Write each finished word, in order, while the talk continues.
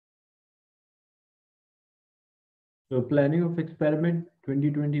So planning of experiment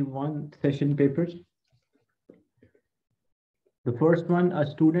 2021 session papers. The first one, a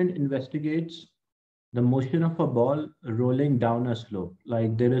student investigates the motion of a ball rolling down a slope.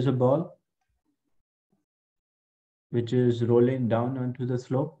 Like there is a ball which is rolling down onto the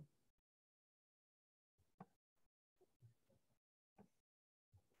slope.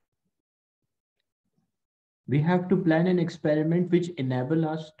 We have to plan an experiment which enable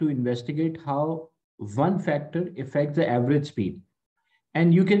us to investigate how one factor affects the average speed.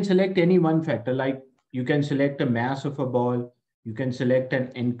 And you can select any one factor, like you can select the mass of a ball, you can select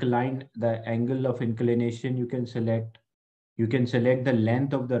an incline, the angle of inclination, you can select the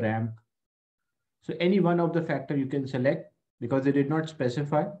length of the ramp. So any one of the factor you can select because they did not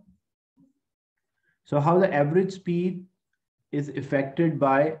specify. So how the average speed is affected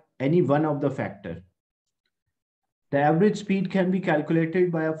by any one of the factor. The average speed can be calculated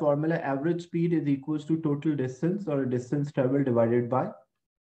by a formula. Average speed is equals to total distance or distance traveled divided by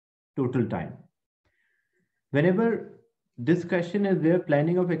total time. Whenever this question is there,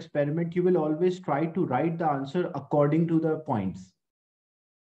 planning of experiment, you will always try to write the answer according to the points.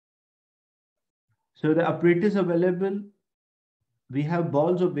 So the apparatus available, we have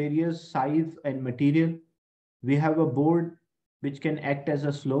balls of various size and material. We have a board which can act as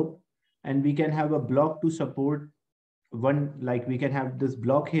a slope, and we can have a block to support one, like we can have this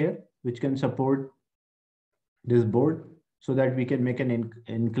block here, which can support this board so that we can make an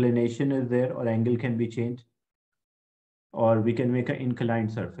inclination is there or angle can be changed, or we can make an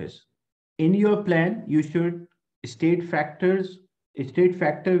inclined surface. In your plan, you should state factor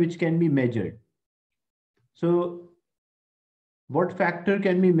which can be measured. So what factor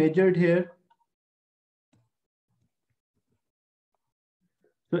can be measured here?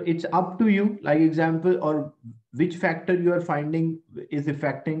 So it's up to you, like example, or which factor you are finding is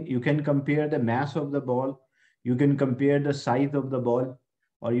affecting. You can compare the mass of the ball, you can compare the size of the ball,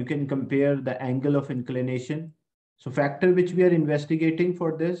 or you can compare the angle of inclination. So factor which we are investigating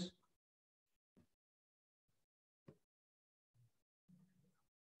for this.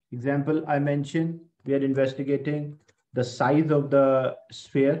 Example, I mentioned we are investigating the size of the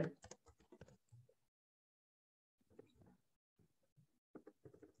sphere,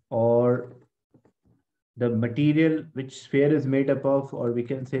 or the material which sphere is made up of, or we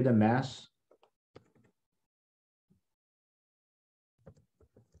can say the mass.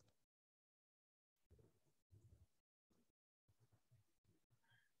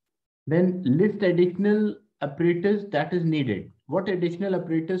 Then list additional apparatus that is needed. What additional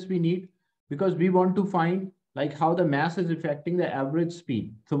apparatus we need? Because we want to find like how the mass is affecting the average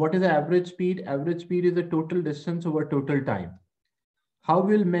speed. So what is the average speed? Average speed is the total distance over total time. How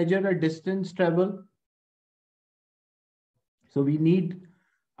we'll measure a distance travel? So we need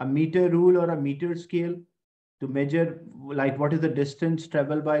a meter rule or a meter scale to measure like what is the distance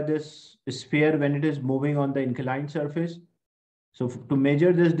traveled by this sphere when it is moving on the inclined surface. So to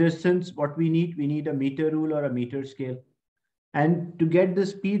measure this distance, what we need a meter rule or a meter scale. And to get the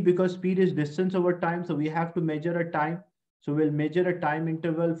speed, because speed is distance over time, so we have to measure a time. So we'll measure a time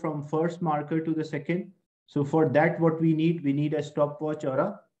interval from first marker to the second. So for that, what we need a stopwatch or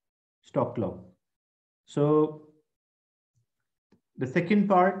a stop clock. So the second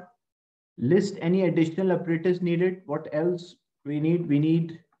part, list any additional apparatus needed. What else we need? We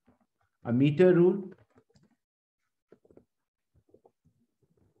need a meter rule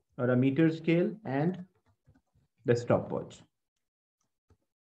or a meter scale and the stopwatch.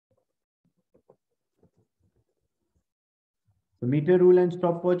 The meter rule and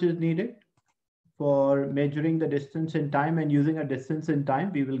stopwatch is needed for measuring the distance in time, and using a distance in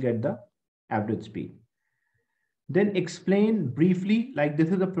time, we will get the average speed. Then explain briefly, like this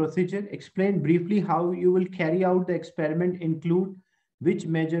is a procedure, explain briefly how you will carry out the experiment, include which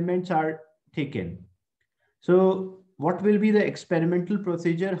measurements are taken. So what will be the experimental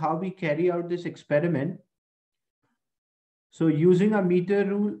procedure, how we carry out this experiment? So using a meter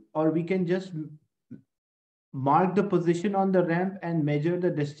rule, or we can just mark the position on the ramp and measure the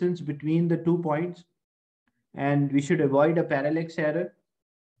distance between the 2 points. And we should avoid a parallax error.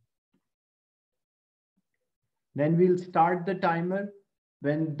 Then we'll start the timer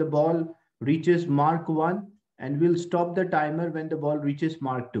when the ball reaches mark 1, and we'll stop the timer when the ball reaches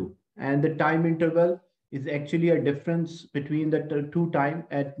mark 2. And the time interval is actually a difference between the two time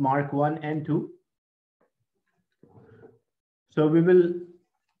at mark 1 and 2. So we will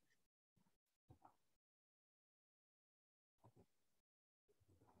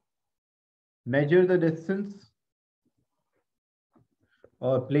measure the distance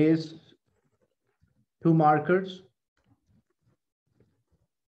or place 2 markers.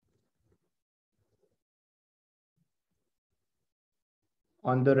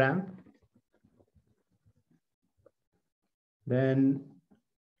 on the ramp. Then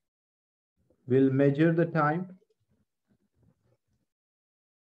we'll measure the time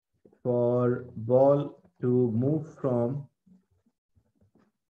for ball to move from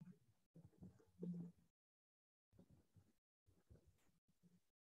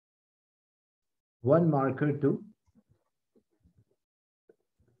one marker to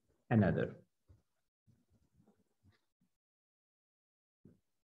another.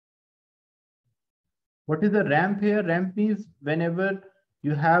 What is a ramp here? Ramp means whenever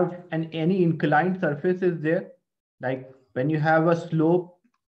you have any inclined surface is there, like when you have a slope,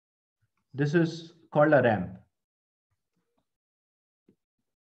 this is called a ramp.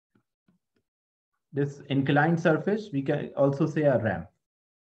 This inclined surface, we can also say a ramp.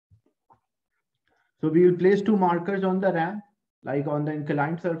 So we will place two markers on the ramp, like on the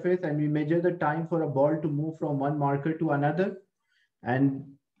inclined surface, and we measure the time for a ball to move from one marker to another, and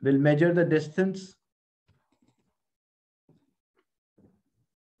we'll measure the distance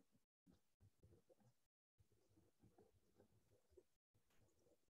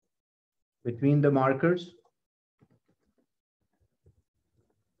between the markers.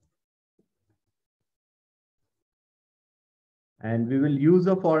 And we will use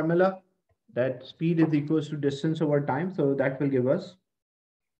a formula that speed is equals to distance over time. So that will give us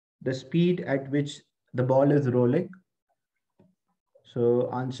the speed at which the ball is rolling. So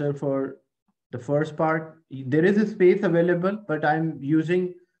answer for the first part, there is a space available, but I'm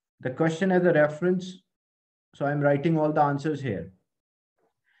using the question as a reference. So I'm writing all the answers here.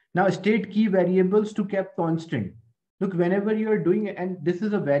 Now state key variables to kept constant. Look, whenever you're doing it, and this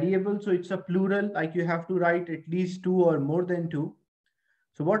is a variable, so it's a plural, like you have to write at least two or more than two.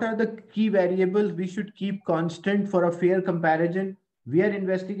 So what are the key variables we should keep constant for a fair comparison? We are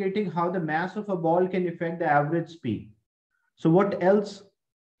investigating how the mass of a ball can affect the average speed. So what else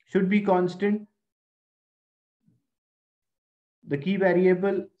should be constant? The key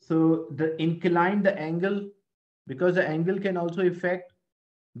variable, so the incline, the angle, because the angle can also affect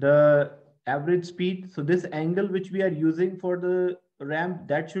the average speed. So this angle which we are using for the ramp,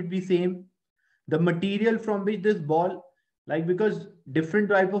 that should be same. The material from which this ball, like because different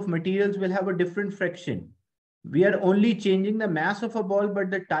type of materials will have a different friction. We are only changing the mass of a ball,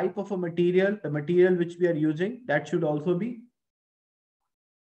 but the type of a material, the material which we are using, that should also be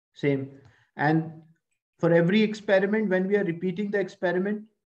same. And for every experiment, when we are repeating the experiment,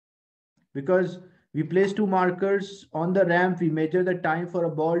 because we place two markers on the ramp, we measure the time for a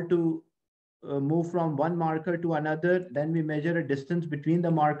ball to move from one marker to another. Then we measure a distance between the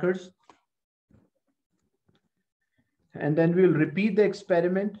markers. And then we'll repeat the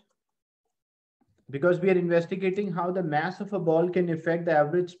experiment because we are investigating how the mass of a ball can affect the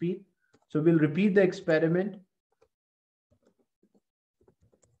average speed. So we'll repeat the experiment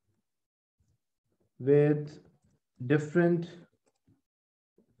with different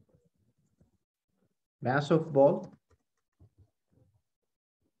mass of ball.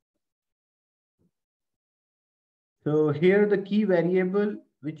 So here the key variable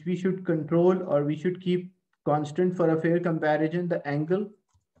which we should control or we should keep constant for a fair comparison, the angle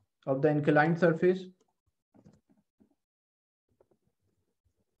of the inclined surface.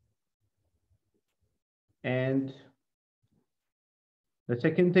 And the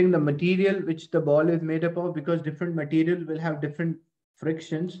second thing, the material which the ball is made up of, because different material will have different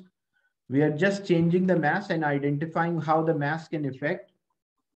frictions. We are just changing the mass and identifying how the mass can affect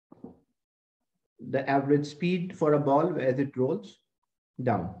the average speed for a ball as it rolls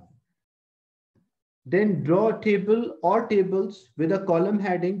down. Then draw a table or tables with a column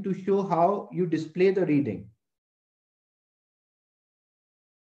heading to show how you display the reading.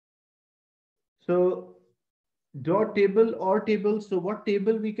 So draw table or tables. So what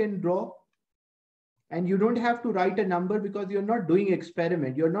table we can draw? And you don't have to write a number because you're not doing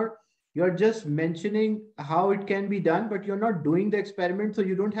experiment. You're just mentioning how it can be done, but you're not doing the experiment. So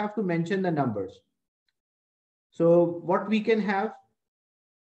you don't have to mention the numbers. So what we can have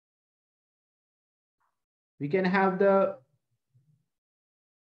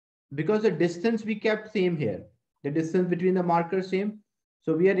because the distance we kept same here, the distance between the markers same.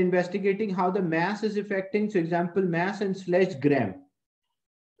 So we are investigating how the mass is affecting. So example, mass and slash gram.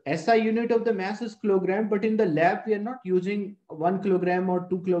 SI unit of the mass is kilogram, but in the lab, we are not using 1 kilogram or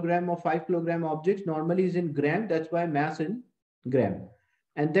 2 kilogram or 5 kilogram objects. Normally is in gram. That's why mass in gram.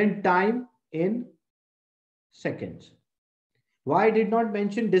 And then time in seconds. Why I did not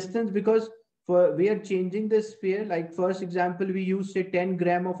mention distance? Because we are changing the sphere. Like first example, we use say 10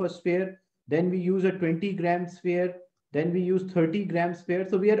 gram of a sphere. Then we use a 20 gram sphere. Then we use 30 gram sphere.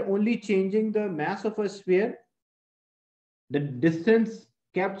 So we are only changing the mass of a sphere. The distance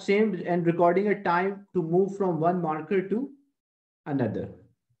kept same and recording a time to move from one marker to another.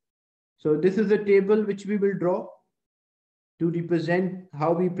 So this is a table which we will draw to represent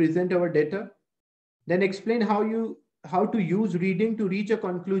how we present our data. Then explain how to use reading to reach a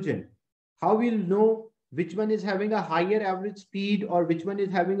conclusion. How we'll know which one is having a higher average speed or which one is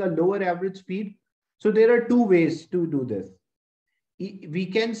having a lower average speed. So there are two ways to do this. We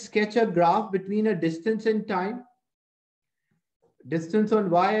can sketch a graph between a distance and time. Distance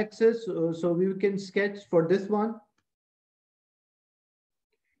on y-axis, so we can sketch for this one.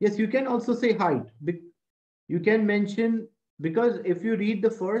 Yes, you can also say height. You can mention, because if you read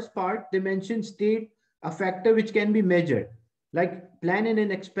the first part, they mention state a factor which can be measured, like plan in an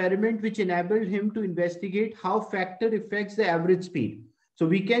experiment which enabled him to investigate how factor affects the average speed. So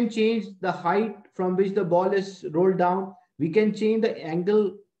we can change the height from which the ball is rolled down. We can change the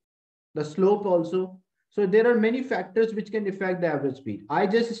angle, the slope also. So there are many factors which can affect the average speed. I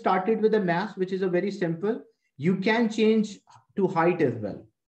just started with the mass, which is a very simple. You can change to height as well.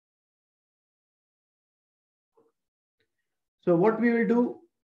 So what we will do,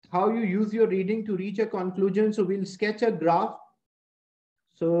 how you use your reading to reach a conclusion. So we'll sketch a graph.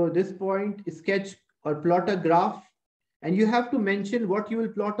 So this point, sketch or plot a graph, and you have to mention what you will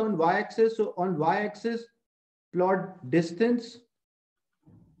plot on y-axis. So on y-axis, plot distance,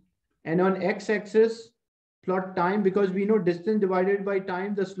 and on x-axis, plot time, because we know distance divided by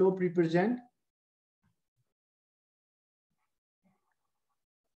time, the slope represent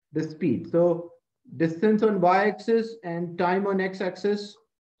the speed. So distance on y-axis and time on x-axis.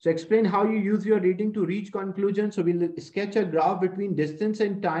 So explain how you use your reading to reach conclusion. So we'll sketch a graph between distance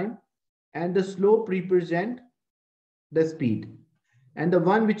and time, and the slope represent the speed. And the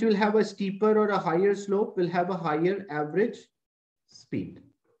one which will have a steeper or a higher slope will have a higher average speed.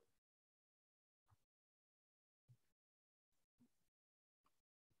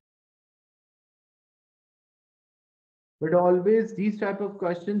 But always these type of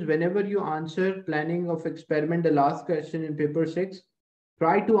questions, whenever you answer planning of experiment, the last question in paper 6,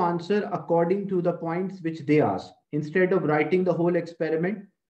 try to answer according to the points which they ask, instead of writing the whole experiment.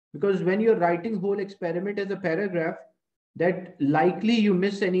 Because when you're writing whole experiment as a paragraph, that likely you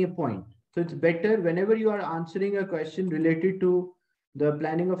miss any point. So it's better whenever you are answering a question related to the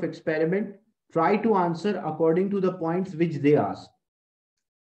planning of experiment, try to answer according to the points which they ask.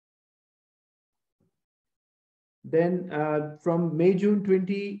 Then from May, June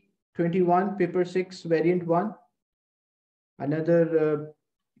 2021, paper 6, variant 1, another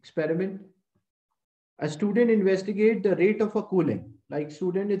experiment. A student investigate the rate of a cooling. Like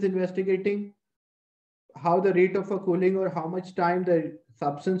student is investigating how the rate of a cooling or how much time the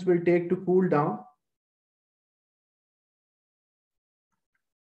substance will take to cool down.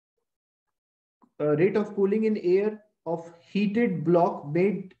 Rate of cooling in air of heated block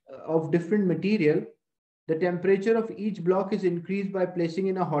made of different material. The temperature of each block is increased by placing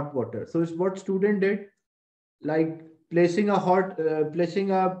in a hot water. So it's what student did, like placing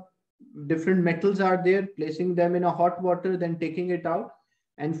different metals are there, placing them in a hot water, then taking it out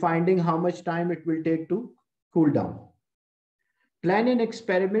and finding how much time it will take to cool down. Plan an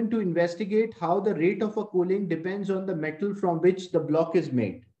experiment to investigate how the rate of a cooling depends on the metal from which the block is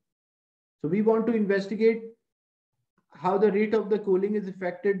made. So we want to investigate how the rate of the cooling is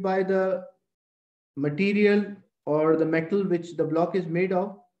affected by the material or the metal which the block is made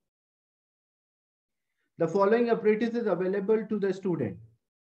of. The following apparatus is available to the student.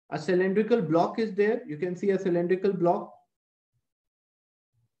 A cylindrical block is there. You can see a cylindrical block.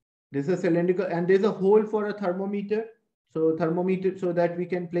 This is a cylindrical, and there's a hole for a thermometer. So thermometer, so that we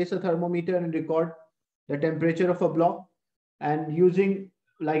can place a thermometer and record the temperature of a block. And using,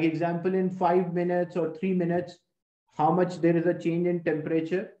 like example, in 5 minutes or 3 minutes, how much there is a change in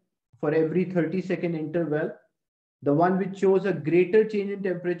temperature for every 30-second interval. The one which shows a greater change in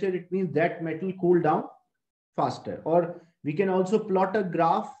temperature, it means that metal cooled down faster. Or we can also plot a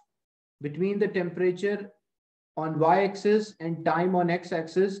graph between the temperature on y-axis and time on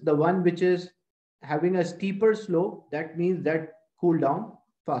x-axis. The one which is having a steeper slope, that means that cool down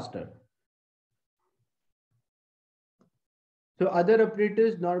faster. So other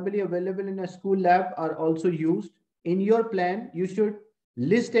apparatus normally available in a school lab are also used. In your plan, you should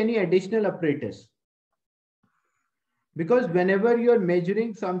list any additional apparatus. Because whenever you're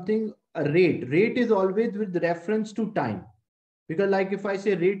measuring something, a rate is always with reference to time. Because like if I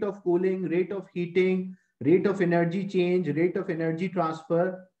say rate of cooling, rate of heating, rate of energy change, rate of energy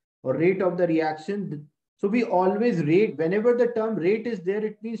transfer, or rate of the reaction. So we always rate, whenever the term rate is there,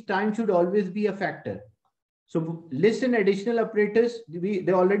 it means time should always be a factor. So list an additional apparatus.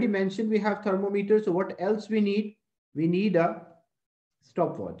 They already mentioned we have thermometers. So what else we need? We need a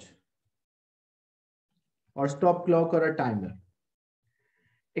stopwatch or stop clock or a timer.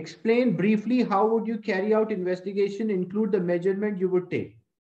 Explain briefly how would you carry out investigation, include the measurement you would take.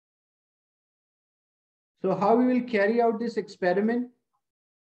 So how we will carry out this experiment?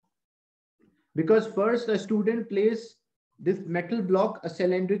 Because first a student place this metal block, a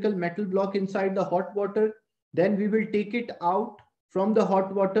cylindrical metal block inside the hot water. Then we will take it out from the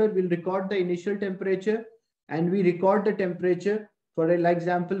hot water. We'll record the initial temperature and we record the temperature for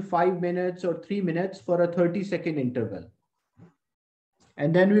example 5 minutes or 3 minutes for a 30-second interval.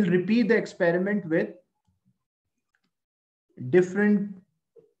 And then we'll repeat the experiment with different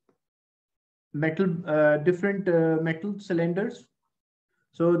metal cylinders.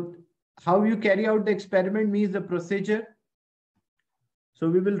 So how you carry out the experiment means the procedure. So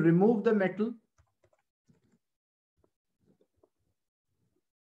we will remove the metal.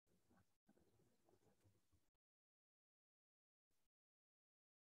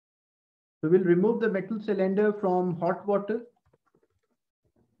 So we'll remove the metal cylinder from hot water.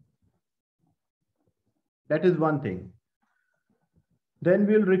 That is one thing. Then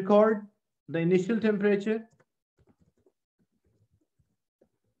we'll record the initial temperature.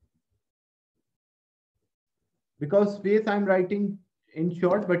 Because space I'm writing in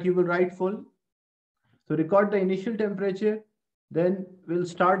short, but you will write full. So record the initial temperature. Then we'll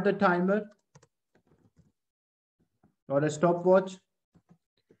start the timer or a stopwatch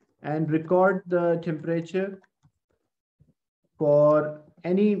and record the temperature for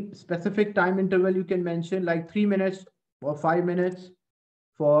any specific time interval you can mention, like 3 minutes or 5 minutes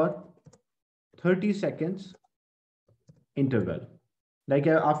for 30 seconds interval. Like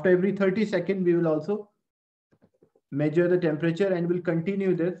after every 30 seconds, we will also measure the temperature and we'll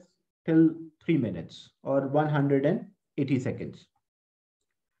continue this till 3 minutes or 180 seconds.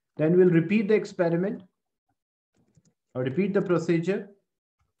 Then we'll repeat the experiment or repeat the procedure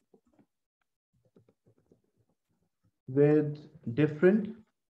with different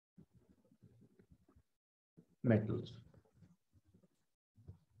metals.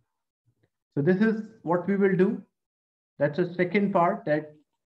 So this is what we will do. That's the second part, that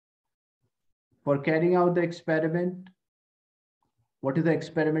for carrying out the experiment, what is the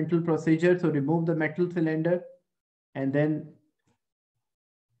experimental procedure? So remove the metal cylinder and then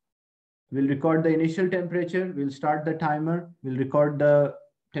we'll record the initial temperature. We'll start the timer. We'll record the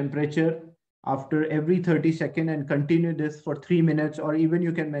temperature after every 30 seconds and continue this for 3 minutes, or even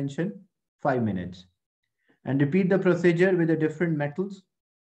you can mention 5 minutes, and repeat the procedure with the different metals.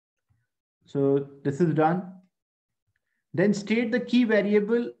 So this is done. Then state the key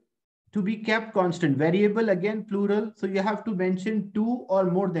variable to be kept constant. Variable, again, plural. So you have to mention 2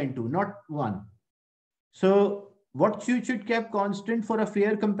 or more than 2, not 1. So what you should keep constant for a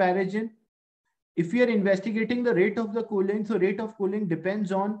fair comparison? If we are investigating the rate of the cooling, so rate of cooling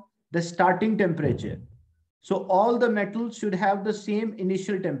depends on the starting temperature. So all the metals should have the same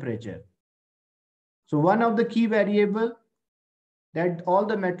initial temperature. So one of the key variable that all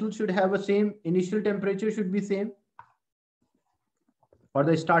the metals should have a same initial temperature should be same, or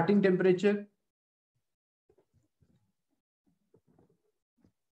the starting temperature.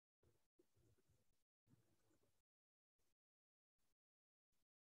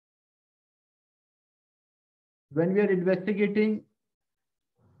 When we are investigating,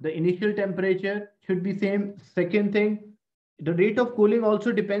 the initial temperature should be same. Second thing, the rate of cooling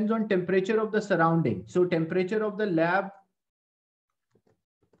also depends on temperature of the surrounding. So temperature of the lab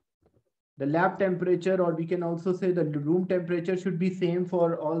temperature, or we can also say the room temperature, should be same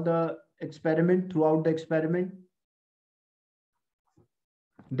for all the experiment, throughout the experiment.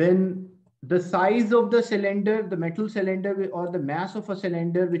 Then the size of the cylinder, the metal cylinder, or the mass of a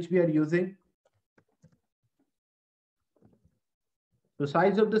cylinder which we are using. The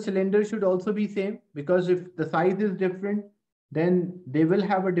size of the cylinder should also be same, because if the size is different, then they will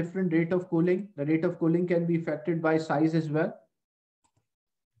have a different rate of cooling. The rate of cooling can be affected by size as well.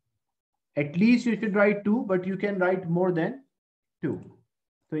 At least you should write 2, but you can write more than 2.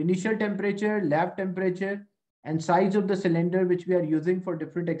 So initial temperature, lab temperature, and size of the cylinder which we are using for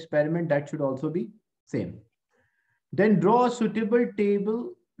different experiment, that should also be same. Then draw a suitable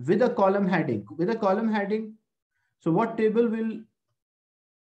table with a column heading. With a column heading, so what table will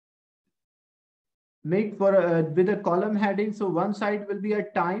make for with a column heading? So one side will be a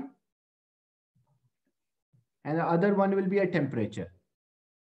time and the other one will be a temperature.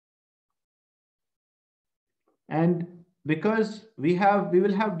 And because we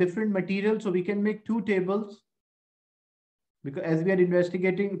will have different materials, so we can make 2 tables, because as we are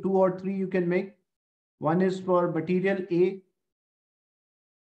investigating 2 or 3 you can make. One is for material A,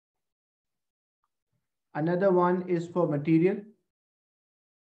 another one is for material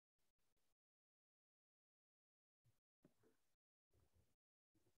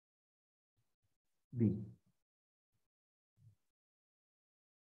B.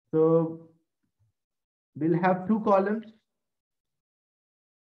 So we'll have two columns.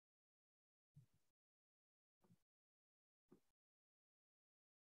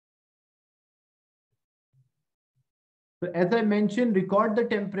 So as I mentioned, record the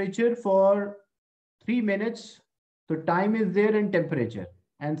temperature for 3 minutes. So time is there and temperature.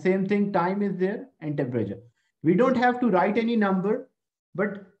 And same thing, time is there and temperature. We don't have to write any number,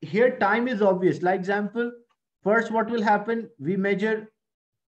 but here time is obvious. Like example, first what will happen? We measure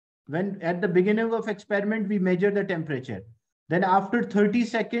when at the beginning of experiment, we measure the temperature. Then after 30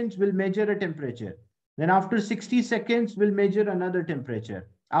 seconds, we'll measure a temperature. Then after 60 seconds, we'll measure another temperature.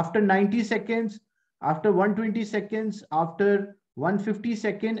 After 90 seconds, after 120 seconds, after 150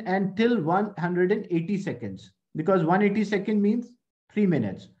 seconds, and till 180 seconds. Because 180 seconds means 3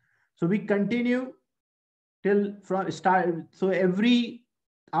 minutes. So we continue till from start. So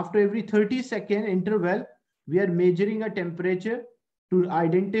after every 30-second interval, we are measuring a temperature to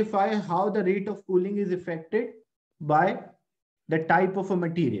identify how the rate of cooling is affected by the type of a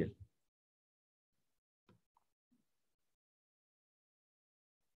material.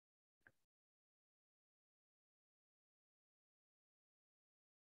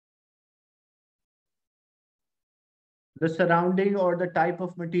 The surrounding or the type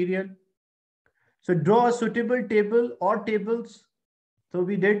of material. So draw a suitable table or tables. So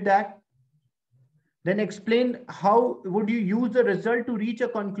we did that. Then explain how would you use the result to reach a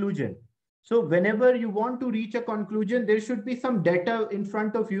conclusion. So whenever you want to reach a conclusion, there should be some data in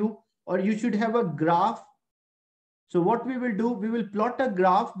front of you, or you should have a graph. So what we will do, we will plot a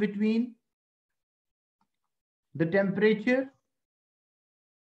graph between the temperature.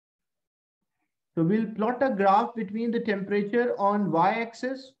 So we'll plot a graph between the temperature on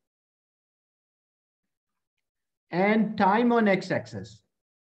y-axis and time on x-axis.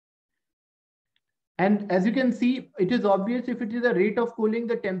 And as you can see, it is obvious if it is a rate of cooling,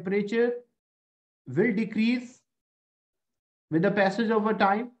 the temperature will decrease with the passage of a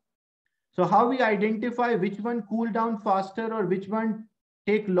time. So how we identify which one cool down faster or which one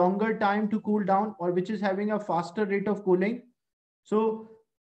take longer time to cool down or which is having a faster rate of cooling. So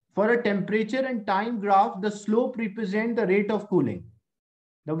for a temperature and time graph, the slope represents the rate of cooling.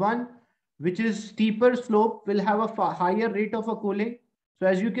 The one which is steeper slope will have a higher rate of a cooling. So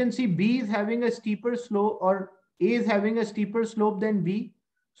as you can see, B is having a steeper slope, or A is having a steeper slope than B.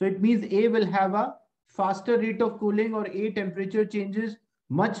 So it means A will have a faster rate of cooling, or A temperature changes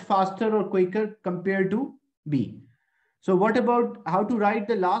much faster or quicker compared to B. So what about how to write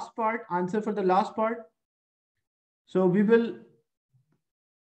the last part, answer for the last part? So we will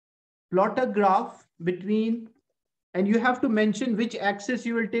plot a graph between, and you have to mention which axis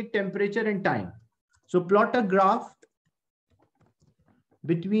you will take temperature and time. So plot a graph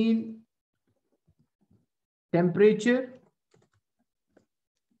between temperature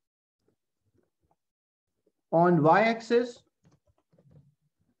on y-axis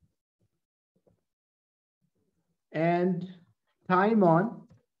and time on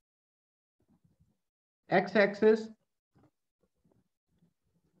x-axis,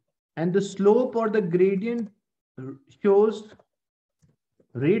 and the slope or the gradient shows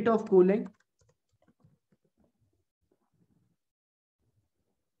rate of cooling.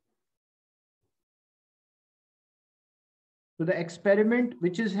 So the experiment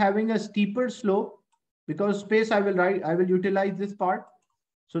which is having a steeper slope, because space I will utilize this part.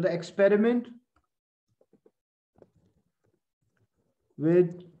 So the experiment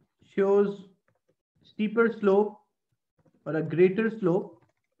which shows steeper slope or a greater slope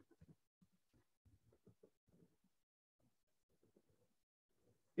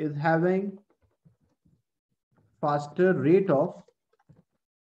is having faster rate of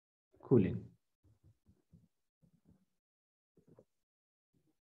cooling.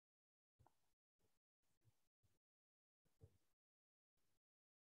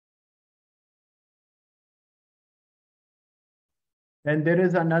 And there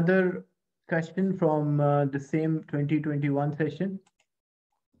is another question from the same 2021 session.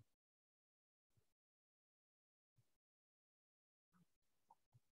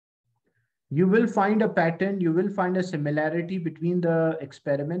 You will find a pattern, you will find a similarity between the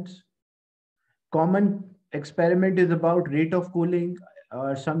experiments. Common experiment is about rate of cooling,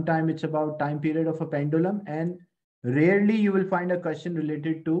 or sometimes it's about time period of a pendulum, and rarely you will find a question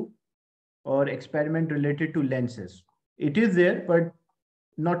related to or experiment related to lenses. It is there, but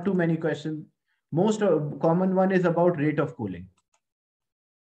not too many questions. Most common one is about rate of cooling.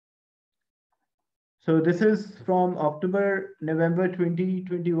 So this is from October, November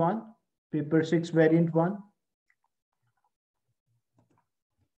 2021, paper 6, variant 1.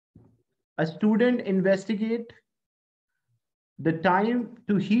 A student investigate the time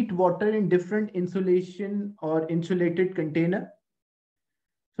to heat water in different insulation or insulated container.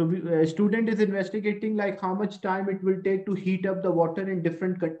 So a student is investigating like how much time it will take to heat up the water in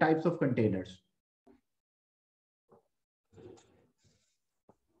different types of containers.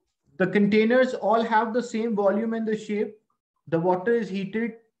 The containers all have the same volume and the shape. The water is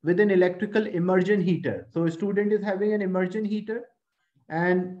heated with an electrical immersion heater. So a student is having an immersion heater,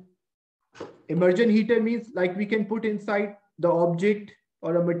 and immersion heater means like we can put inside the object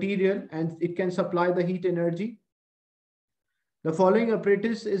or a material and it can supply the heat energy. The following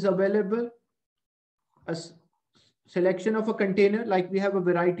apparatus is available. A selection of a container, like we have a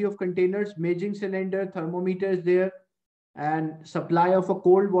variety of containers, measuring cylinder, thermometer is there, and supply of a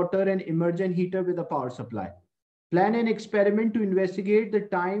cold water and immersion heater with a power supply. Plan an experiment to investigate the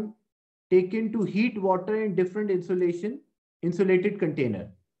time taken to heat water in different insulated container.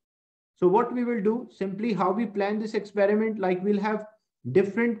 So what we will do, simply how we plan this experiment, like we'll have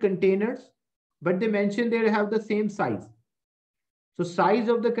different containers, but they mention they have the same size. So size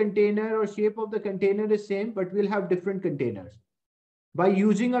of the container or shape of the container is same, but we'll have different containers. By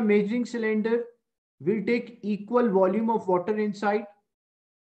using a measuring cylinder, we'll take equal volume of water inside.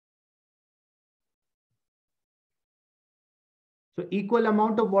 So equal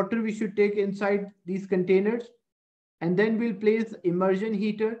amount of water we should take inside these containers. And then we'll place immersion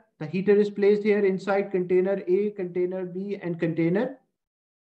heater. The heater is placed here inside container A, container B, and container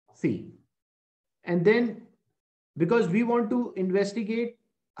C. And then, because we want to investigate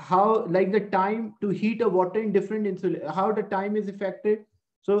how, like the time to heat a water in different how the time is affected.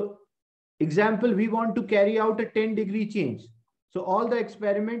 So example, we want to carry out a 10-degree change. So all the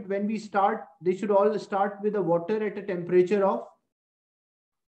experiment, when we start, they should all start with the water at a temperature of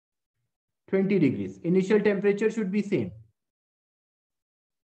 20 degrees. Initial temperature should be same.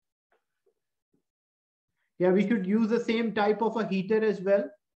 Yeah, we should use the same type of a heater as well.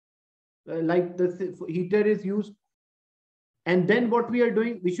 Like the heater is used. And then what we are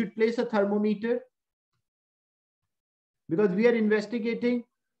doing, we should place a thermometer, because we are investigating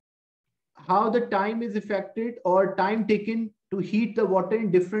how the time is affected or time taken to heat the water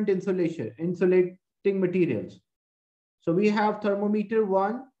in different insulating materials. So we have thermometer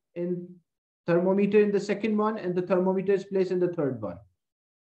one in thermometer in the second one, and the thermometer is placed in the third one.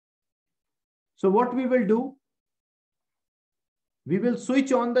 So what we will do, we will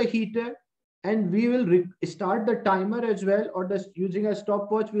switch on the heater and we will start the timer as well, or using a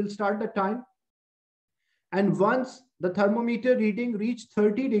stopwatch, we'll start the time. And once the thermometer reading reach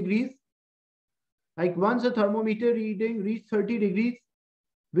 30 degrees, like once the thermometer reading reach 30 degrees,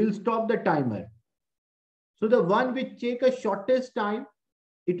 we'll stop the timer. So the one which take a shortest time,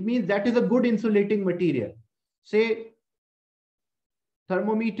 it means that is a good insulating material. Say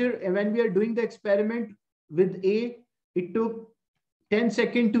thermometer, when we are doing the experiment with A, it took 10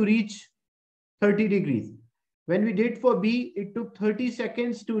 seconds to reach 30 degrees. When we did for B, it took 30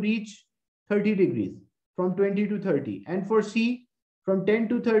 seconds to reach 30 degrees, from 20 to 30. And for C, from 10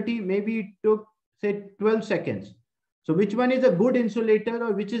 to 30, maybe it took, say, 12 seconds. So which one is a good insulator,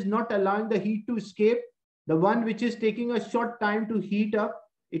 or which is not allowing the heat to escape? The one which is taking a short time to heat up,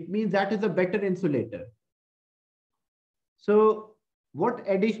 it means that is a better insulator. So what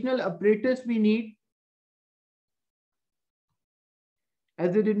additional apparatus we need?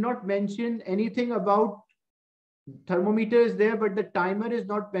 As they did not mention anything about thermometer is there, but the timer is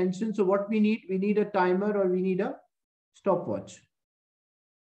not mentioned. So what we need a timer, or we need a stopwatch.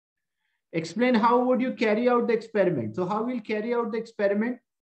 Explain how would you carry out the experiment. So how we'll carry out the experiment?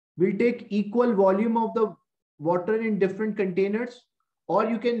 We'll take equal volume of the water in different containers, or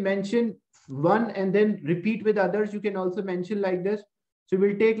you can mention one and then repeat with others. You can also mention like this. So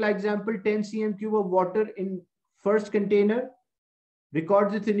we'll take, like example, 10 cm cube of water in first container,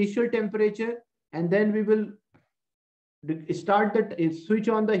 records its initial temperature, and then we will switch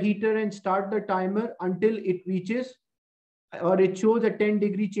on the heater and start the timer until it reaches, or it shows a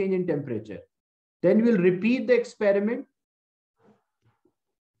 10-degree change in temperature. Then we'll repeat the experiment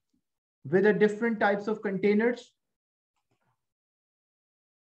with the different types of containers.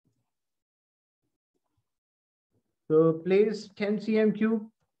 So place 10 cm cube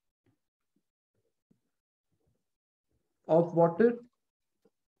of water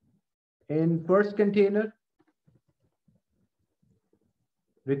in first container,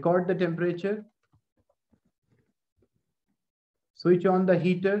 record the temperature, switch on the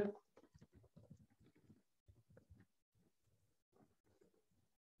heater,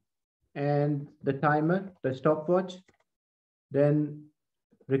 and the timer, the stopwatch, then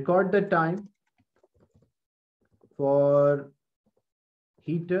record the time for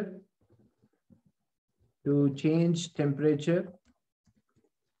heater, to change temperature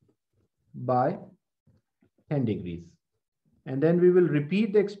by 10 degrees. And then we will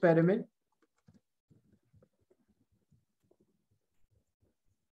repeat the experiment.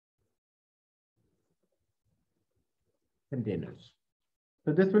 Containers.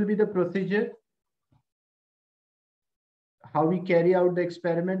 So this will be the procedure. How we carry out the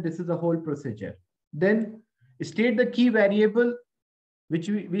experiment. This is the whole procedure. Then state the key variable which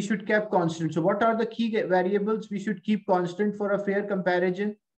we should keep constant. So what are the key variables we should keep constant for a fair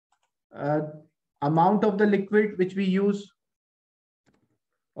comparison? Amount of the liquid which we use,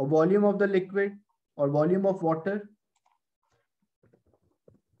 or volume of the liquid, or volume of water.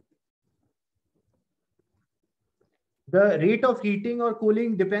 The rate of heating or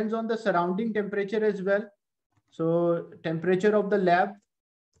cooling depends on the surrounding temperature as well. So temperature of the lab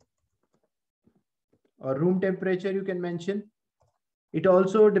or room temperature you can mention. It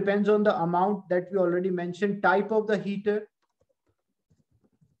also depends on the amount that we already mentioned, type of the heater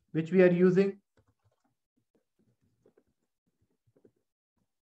which we are using.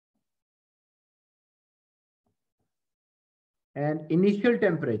 And initial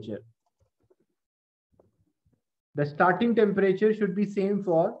temperature. The starting temperature should be same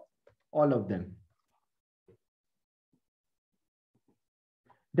for all of them.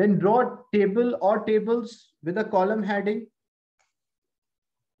 Then draw table or tables with a column heading.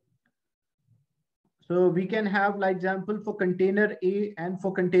 So we can have, like example, for container A and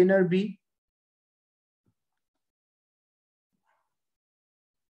for container B.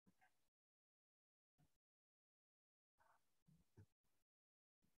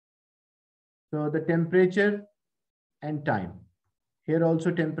 So the temperature and time. Here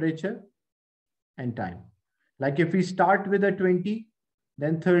also temperature and time. Like if we start with a 20,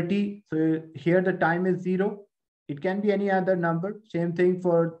 then 30. So here the time is 0. It can be any other number. Same thing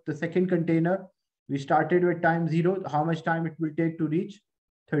for the second container. We started with time 0. How much time it will take to reach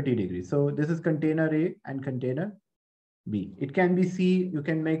 30 degrees. So this is container A and container B. It can be C. You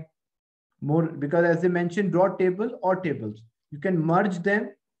can make more, because as I mentioned, draw table or tables. You can merge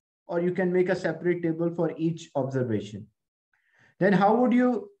them, or you can make a separate table for each observation. Then how would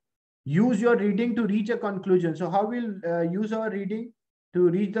you use your reading to reach a conclusion? So how we'll use our reading to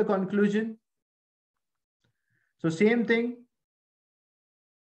reach the conclusion? So same thing.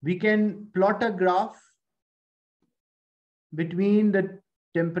 We can plot a graph between the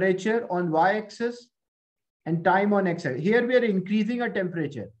temperature on y-axis and time on x-axis. Here we are increasing our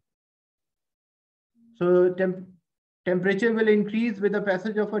temperature. So temperature will increase with the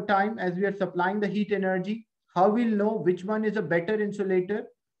passage of a time as we are supplying the heat energy. How we'll know which one is a better insulator?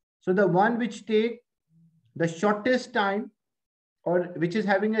 So the one which take the shortest time, or which is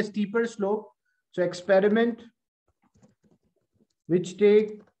having a steeper slope. So experiment which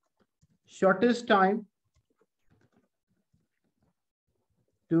take shortest time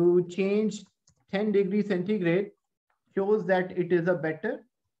to change 10 degrees centigrade shows that it is a better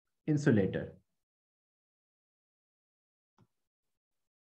insulator.